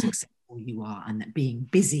 the more successful you are, and that being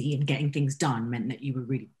busy and getting things done meant that you were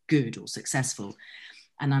really good or successful.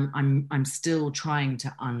 And I'm still trying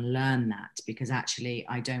to unlearn that, because actually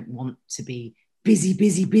I don't want to be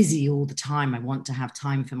busy all the time. I want to have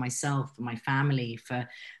time for myself, for my family, for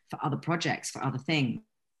other projects, for other things,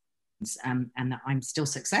 and that I'm still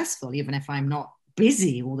successful even if I'm not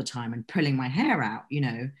busy all the time and pulling my hair out, you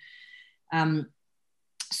know.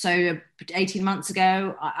 So 18 months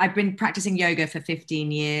ago, I've been practicing yoga for over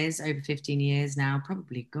 15 years now,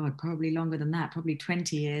 probably longer than that, probably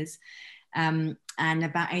 20 years. And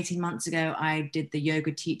about 18 months ago, I did the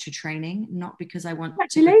yoga teacher training, not because I want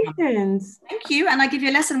Congratulations. Thank you. And I give you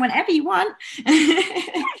a lesson whenever you want.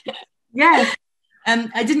 Yes.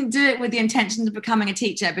 I didn't do it with the intention of becoming a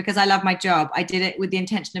teacher because I love my job. I did it with the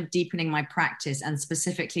intention of deepening my practice, and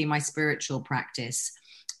specifically my spiritual practice.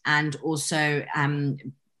 And also,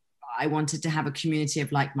 I wanted to have a community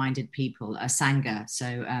of like-minded people, a sangha,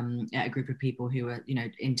 so a group of people who are, you know,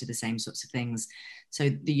 into the same sorts of things. So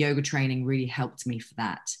the yoga training really helped me for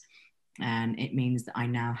that. And it means that I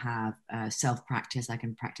now have self-practice. I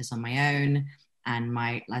can practice on my own. And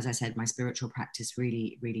as I said, my spiritual practice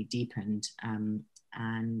really, really deepened,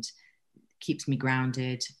 and keeps me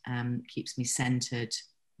grounded, keeps me centered.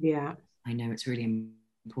 Yeah. I know it's really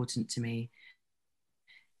important to me.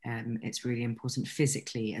 It's really important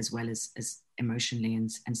physically as well as emotionally and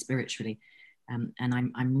spiritually, and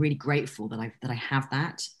I'm really grateful that I have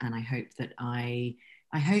that, and I hope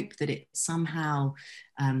that it somehow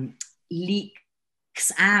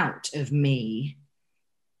leaks out of me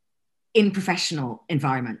in professional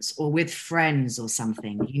environments or with friends or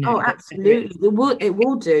something, you know. Oh, absolutely. It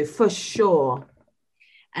will do, for sure.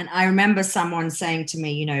 And I remember someone saying to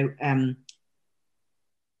me, you know,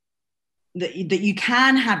 that you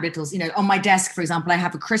can have riddles. You know, on my desk, for example, I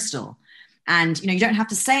have a crystal. And, you know, you don't have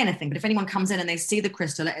to say anything, but if anyone comes in and they see the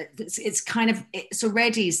crystal, it's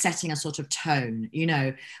already setting a sort of tone, you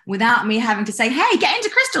know, without me having to say, hey, get into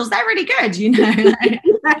crystals, they're really good, you know.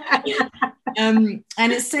 And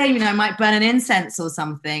it's saying, you know, I might burn an incense or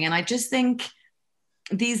something. And I just think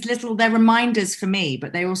they're reminders for me,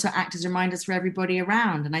 but they also act as reminders for everybody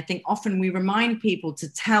around. And I think often we remind people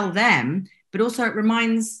to tell them, but also it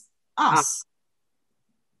reminds us.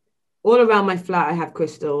 All around my flat, I have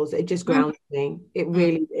crystals. It just grounds me.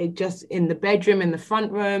 It just in the bedroom, in the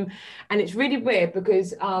front room. And it's really weird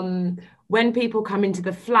because when people come into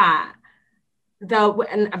the flat,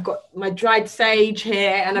 and I've got my dried sage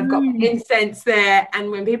here and I've got my incense there. And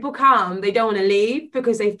when people come, they don't want to leave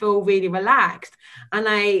because they feel really relaxed. And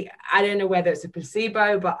I don't know whether it's a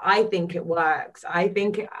placebo, but I think it works. I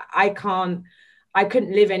think I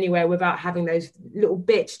couldn't live anywhere without having those little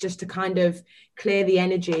bits just to kind of clear the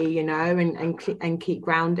energy, you know, and keep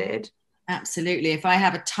grounded. Absolutely. If I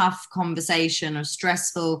have a tough conversation or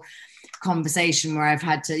stressful conversation where I've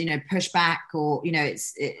had to, you know, push back, or, you know,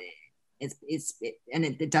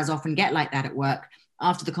 it does often get like that at work.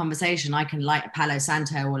 After the conversation, I can light a Palo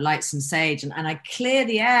Santo or light some sage, and I clear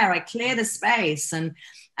the air, I clear the space.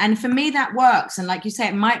 And for me, that works. And like you say,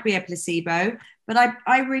 it might be a placebo, but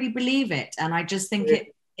I really believe it. And I just think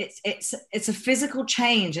it's a physical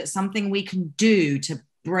change. It's something we can do to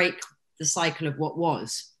break the cycle of what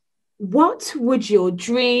was. What would your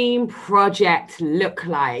dream project look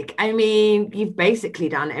like? I mean, you've basically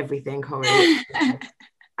done everything, Corey.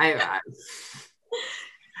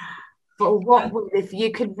 But what would, if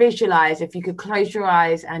you could visualize, if you could close your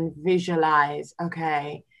eyes and visualize,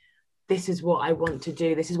 okay, this is what I want to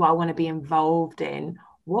do, this is what I want to be involved in,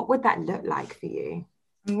 what would that look like for you?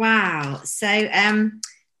 Wow. So on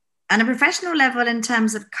a professional level, in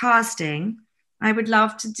terms of casting, I would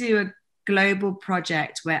love to do a global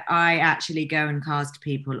project where I actually go and cast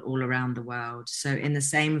people all around the world. So in the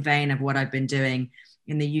same vein of what I've been doing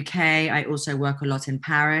in the UK, I also work a lot in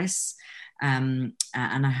Paris. And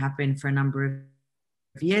I have been for a number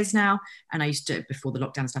of years now. And I used to, before the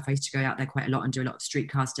lockdown stuff, I used to go out there quite a lot and do a lot of street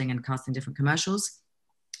casting and casting different commercials.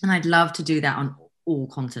 And I'd love to do that on all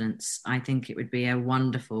continents. I think it would be a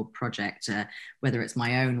wonderful project, whether it's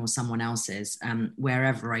my own or someone else's.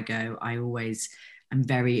 Wherever I go, I'm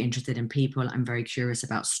very interested in people. I'm very curious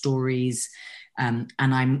about stories. And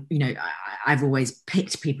I've always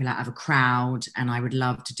picked people out of a crowd, and I would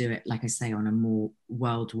love to do it, like I say, on a more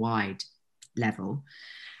worldwide level.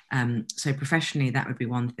 So professionally, that would be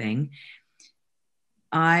one thing.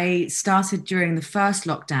 I started during the first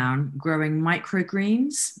lockdown growing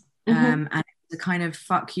microgreens, and it was a kind of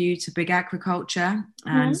fuck you to big agriculture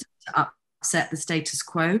and to upset the status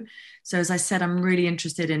quo. So as I said, I'm really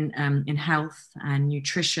interested in health and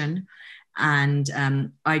nutrition, and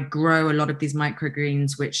I grow a lot of these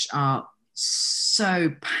microgreens, which are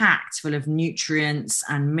so packed full of nutrients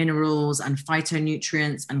and minerals and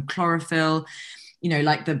phytonutrients and chlorophyll. You know,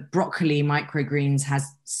 like the broccoli microgreens has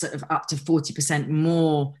sort of up to 40%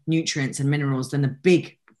 more nutrients and minerals than the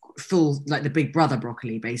big brother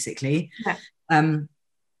broccoli, basically. Yeah.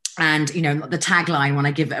 And, you know, the tagline when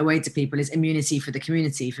I give it away to people is immunity for the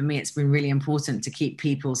community. For me, it's been really important to keep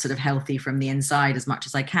people sort of healthy from the inside as much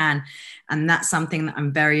as I can. And that's something that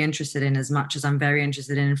I'm very interested in, as much as I'm very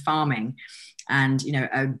interested in farming. And, you know,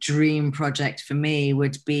 a dream project for me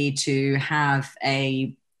would be to have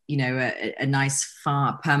a nice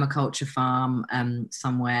permaculture farm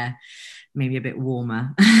somewhere, maybe a bit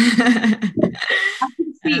warmer. I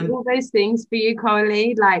can see all those things for you,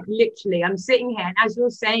 Coralie. Like literally, I'm sitting here, and as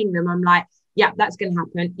you're saying them, I'm like, "Yep, that's going to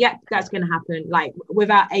happen. Yep, that's going to happen." Like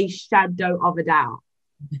without a shadow of a doubt.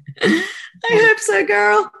 I hope so,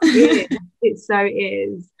 girl. It so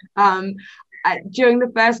is. During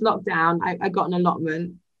the first lockdown, I got an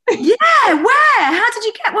allotment. Yeah, where? How did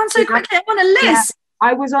you get one so quickly? I'm on a list. Yeah,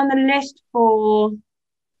 I was on the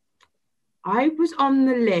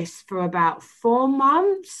list for about 4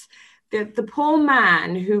 months. The poor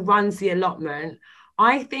man who runs the allotment,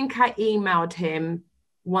 I think I emailed him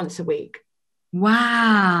once a week.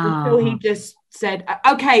 Wow. Until he just said,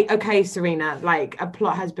 okay, Serena, like a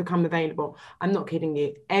plot has become available. I'm not kidding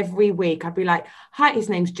you. Every week I'd be like, hi, his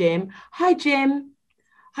name's Jim. Hi, Jim.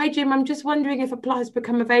 I'm just wondering if a plot has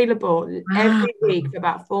become available. Wow. Every week for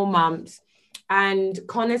about 4 months. And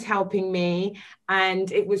Connor's helping me.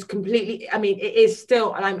 And it was completely, I mean, it is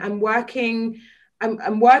still, and I'm working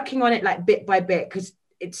on it like bit by bit, because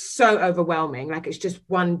it's so overwhelming. Like it's just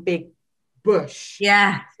one big bush.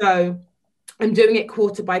 Yeah. So I'm doing it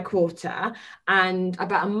quarter by quarter. And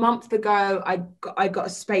about a month ago, I got a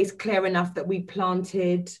space clear enough that we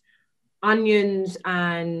planted onions,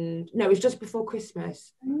 and no, it was just before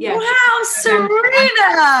Christmas. Yeah. Wow,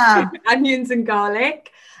 Serena! Onions and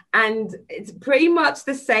garlic. And it's pretty much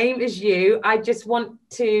the same as you. I just want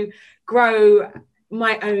to grow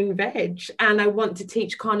my own veg, and I want to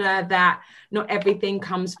teach Connor that not everything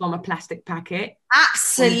comes from a plastic packet.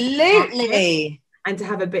 Absolutely. And to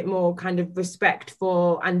have a bit more kind of respect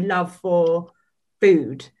for and love for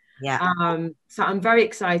food. Yeah. So I'm very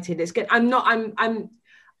excited. It's good. I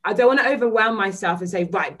don't want to overwhelm myself and say,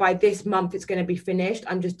 right, by this month it's going to be finished.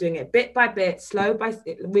 I'm just doing it bit by bit,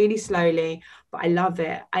 really slowly. But I love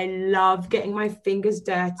it. I love getting my fingers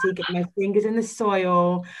dirty, getting my fingers in the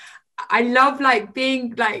soil. I love like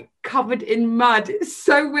being like covered in mud. It's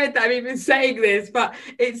so weird that I'm even saying this, but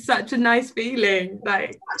it's such a nice feeling.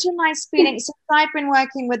 Like such a nice feeling. Since I've been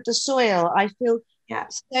working with the soil, I feel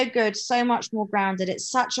so good, so much more grounded. It's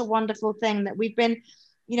such a wonderful thing that we've been,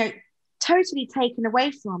 totally taken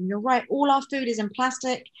away from. You're right. All our food is in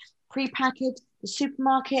plastic, pre-packaged. The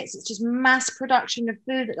supermarkets, it's just mass production of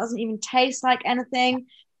food that doesn't even taste like anything.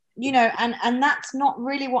 And that's not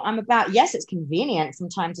really what I'm about. Yes, it's convenient from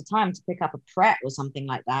time to time to pick up a Pret or something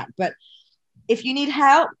like that. But if you need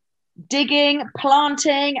help digging,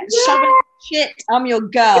 planting, shoveling shit, I'm your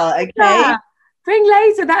girl, okay? Yeah. Bring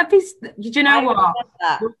laser. That'd be, do you know what?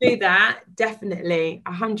 We'll do that. Definitely.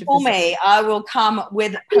 100%. For me, I will come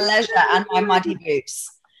with pleasure and my muddy boots.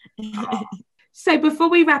 So before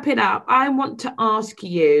we wrap it up, I want to ask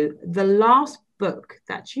you the last book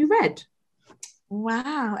that you read.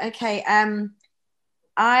 Wow. Okay.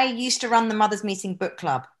 I used to run the Mothers Meeting Book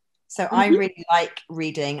Club. So I really like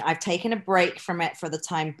reading. I've taken a break from it for the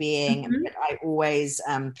time being, but I always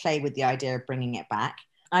play with the idea of bringing it back.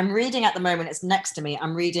 I'm reading at the moment, it's next to me,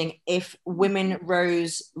 I'm reading If Women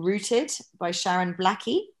Rose Rooted by Sharon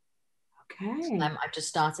Blackie. Okay. I've just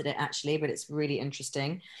started it actually, but it's really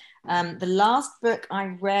interesting. The last book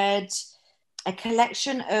I read, a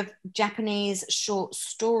collection of Japanese short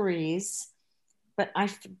stories, but I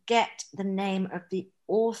forget the name of the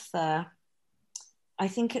author. I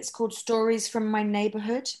think it's called Stories from My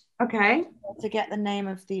Neighborhood. Okay. I forget the name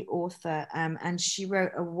of the author. And she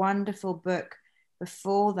wrote a wonderful book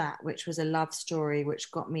before that, which was a love story,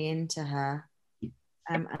 which got me into her.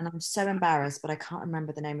 And I'm so embarrassed, but I can't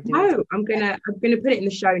remember the name of the author. I'm gonna put it in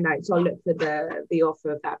the show notes. I'll look for the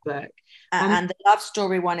author of that book. And the love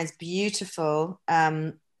story one is beautiful.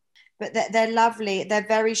 But they're lovely. They're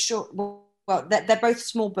very short. Well, they're both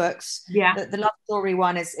small books. Yeah. The love story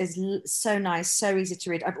one is so nice, so easy to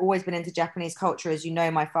read. I've always been into Japanese culture. As you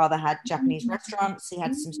know, my father had Japanese restaurants. He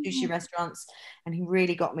had some sushi restaurants, and he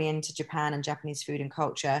really got me into Japan and Japanese food and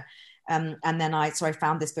culture. And then I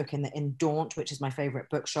found this book in Daunt, which is my favorite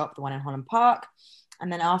bookshop, the one in Holland Park.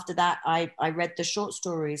 And then after that, I read the short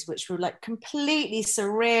stories, which were like completely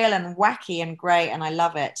surreal and wacky and great, and I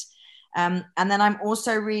love it. And then I'm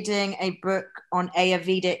also reading a book on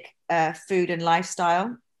Ayurvedic food and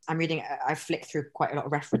lifestyle. I flicked through quite a lot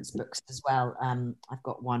of reference books as well. I've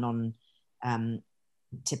got one on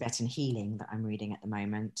Tibetan healing that I'm reading at the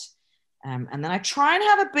moment. And then I try and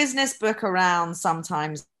have a business book around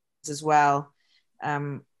sometimes as well.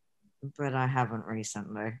 But I haven't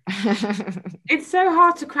recently. It's so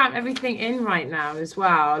hard to cram everything in right now as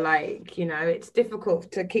well. Like, it's difficult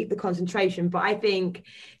to keep the concentration. But I think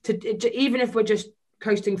to even if we're just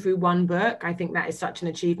coasting through one book, I think that is such an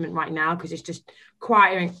achievement right now, because it's just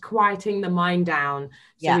quieting the mind down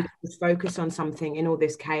so we can just focus on something in all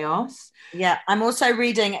this chaos. Yeah, I'm also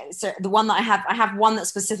reading, so the one that I have one that's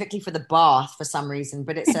specifically for the bath for some reason,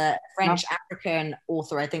 but it's a French African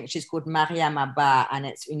author. I think she's called Mariam Abba, and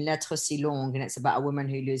it's Une lettre si longue, and it's about a woman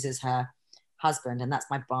who loses her husband, and that's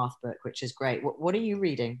my bath book, which is great. What are you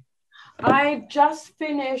reading? I just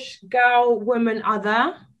finished Girl, Woman,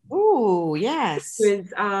 Other. Oh, yes.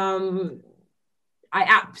 With I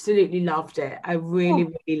absolutely loved it. I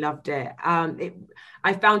really loved it.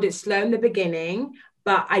 I found it slow in the beginning,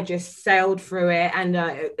 but I just sailed through it. And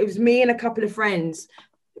it was me and a couple of friends.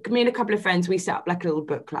 We set up like a little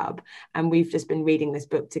book club, and we've just been reading this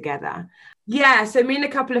book together. Yeah, so me and a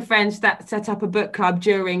couple of friends that set up a book club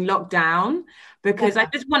during lockdown, because I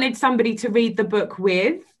just wanted somebody to read the book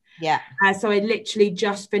with. Yeah. So I literally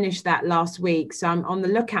just finished that last week. So I'm on the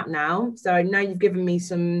lookout now. So now you've given me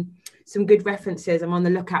some good references. I'm on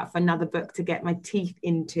the lookout for another book to get my teeth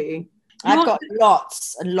into. I've got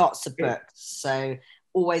lots and lots of books. So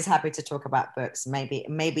always happy to talk about books. Maybe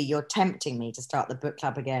you're tempting me to start the book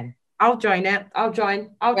club again. I'll join it. I'll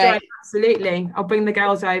join. Absolutely. I'll bring the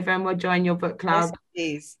girls over and we'll join your book club. Yes,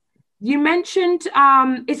 please. You mentioned,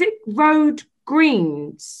 is it Road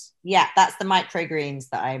Greens? Yeah, that's the microgreens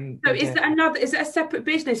that So is it a separate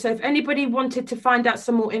business? So if anybody wanted to find out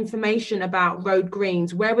some more information about Road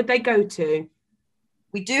Greens, where would they go to?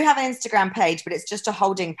 We do have an Instagram page, but it's just a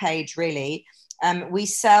holding page, really. We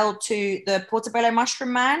sell to the Portobello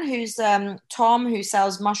Mushroom Man, who's Tom, who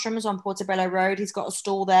sells mushrooms on Portobello Road. He's got a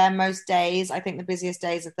stall there most days. I think the busiest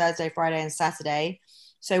days are Thursday, Friday, and Saturday.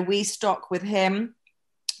 So we stock with him.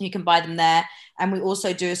 You can buy them there. And we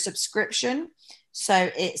also do a subscription.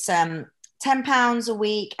 So it's £10 a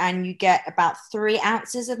week, and you get about 3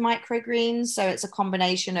 ounces of microgreens. So it's a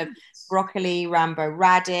combination of broccoli, Rambo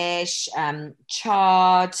radish,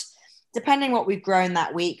 chard, depending what we've grown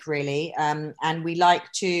that week, really. And we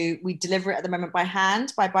deliver it at the moment by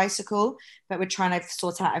hand, by bicycle, but we're trying to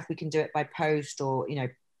sort out if we can do it by post or,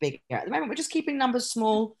 bigger. At the moment, we're just keeping numbers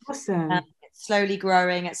small. Awesome. It's slowly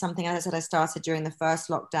growing. It's something, as I said, I started during the first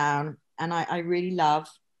lockdown, and I really love.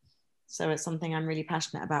 So it's something I'm really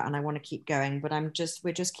passionate about, and I want to keep going, but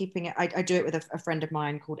we're just keeping it. I do it with a friend of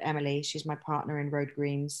mine called Emily. She's my partner in Road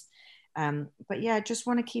Greens. But yeah, I just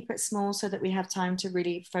want to keep it small so that we have time to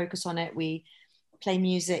really focus on it. We play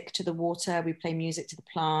music to the water. We play music to the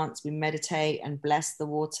plants. We meditate and bless the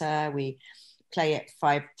water. We play it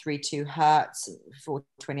 532 hertz,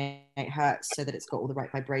 428 hertz, so that it's got all the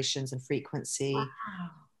right vibrations and frequency. Wow.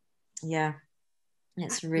 Yeah,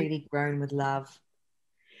 it's really grown with love.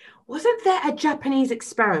 Wasn't there a Japanese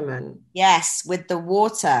experiment? Yes, with the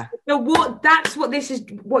water. That's what this is.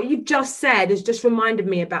 What you've just said has just reminded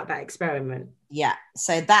me about that experiment. Yeah,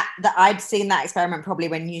 so that I'd seen that experiment probably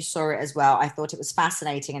when you saw it as well. I thought it was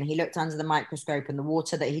fascinating, and he looked under the microscope, and the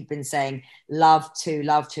water that he'd been saying love to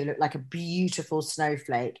looked like a beautiful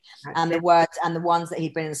snowflake. The words and the ones that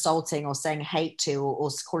he'd been insulting or saying hate to or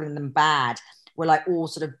calling them bad were like all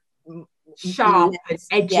sort of sharp and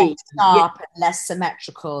edgy, and less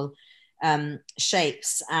symmetrical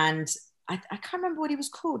shapes. And I can't remember what he was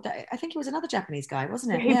called. I think he was another Japanese guy,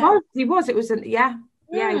 wasn't it? He was. It was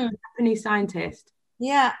he was a Japanese scientist.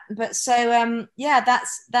 Yeah, but so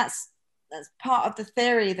that's part of the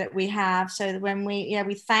theory that we have. So when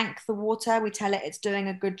we thank the water, we tell it it's doing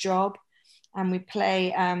a good job, and we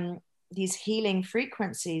play these healing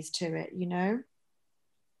frequencies to it.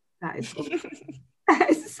 That is awesome.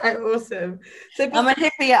 It's so awesome. So I'm a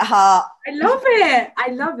hippie at heart. I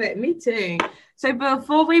love it. Me too. So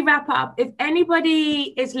before we wrap up, if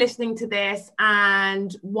anybody is listening to this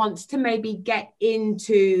and wants to maybe get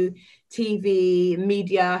into TV,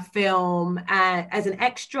 media, film as an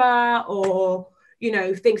extra, or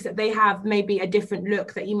thinks that they have maybe a different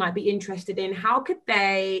look that you might be interested in, how could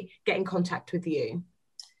they get in contact with you?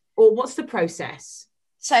 Or what's the process?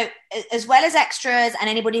 So as well as extras and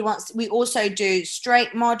anybody we also do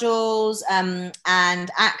straight models and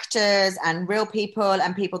actors and real people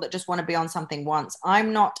and people that just want to be on something once.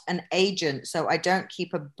 I'm not an agent, so I don't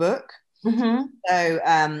keep a book. Mm-hmm. So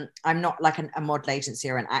I'm not like a model agency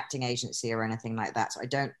or an acting agency or anything like that. So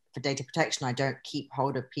for data protection, I don't keep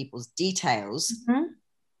hold of people's details. Mm-hmm.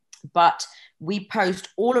 But we post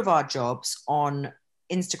all of our jobs on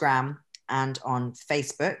Instagram and on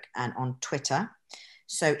Facebook and on Twitter.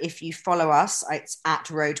 So if you follow us, it's at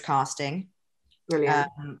Roadcasting. Brilliant.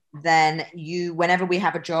 Then whenever we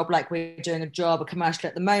have a job, like we're doing a commercial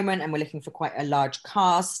at the moment, and we're looking for quite a large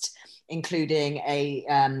cast, including a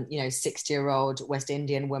 60-year-old West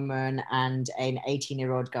Indian woman and an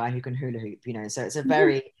 18-year-old guy who can hula hoop. So it's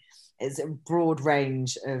it's a broad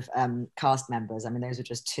range of cast members. I mean, those are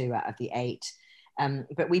just 2 out of the 8.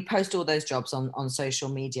 But we post all those jobs on social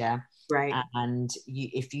media. Right. And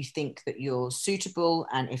if you think that you're suitable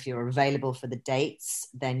and if you're available for the dates,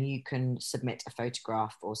 then you can submit a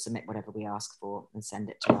photograph or submit whatever we ask for and send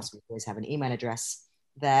it to us. We always have an email address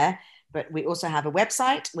there. But we also have a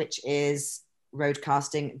website, which is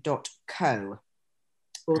roadcasting.co.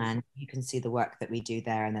 Awesome. And you can see the work that we do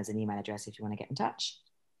there. And there's an email address if you want to get in touch.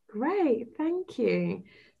 Great. Thank you.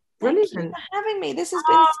 Brilliant. Thank you for having me. This has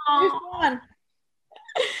been so fun.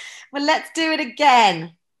 Well, let's do it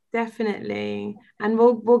again. Definitely. And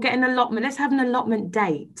we'll get an allotment. Let's have an allotment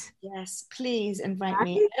date. Yes, please invite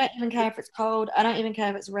me. I don't even care if it's cold. I don't even care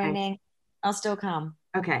if it's raining. I'll still come.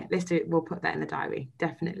 Okay, let's do it. We'll put that in the diary.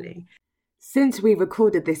 Definitely. Since we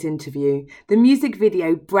recorded this interview, the music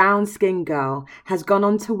video Brown Skin Girl has gone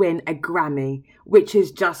on to win a Grammy, which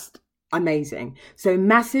is just amazing. So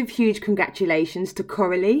massive, huge congratulations to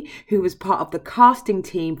Coralie, who was part of the casting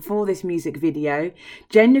team for this music video,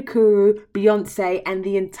 Jen Nakuru, Beyonce, and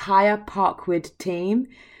the entire Parkwood team.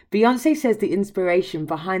 Beyonce says the inspiration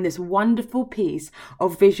behind this wonderful piece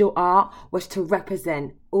of visual art was to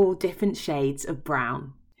represent all different shades of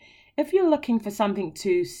brown. If you're looking for something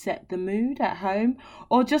to set the mood at home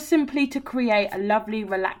or just simply to create a lovely,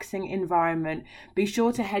 relaxing environment, be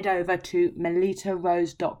sure to head over to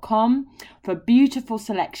melitarose.com for a beautiful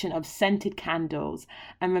selection of scented candles.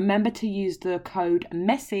 And remember to use the code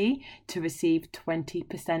MESSY to receive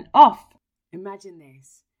 20% off. Imagine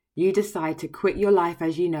this. You decide to quit your life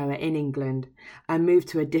as you know it in England and move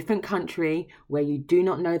to a different country where you do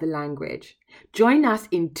not know the language. Join us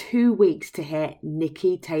in 2 weeks to hear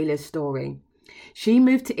Nikki Taylor's story. She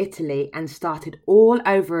moved to Italy and started all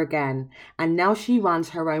over again, and now she runs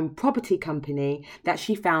her own property company that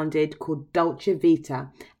she founded called Dolce Vita.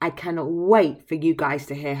 I cannot wait for you guys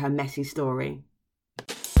to hear her messy story.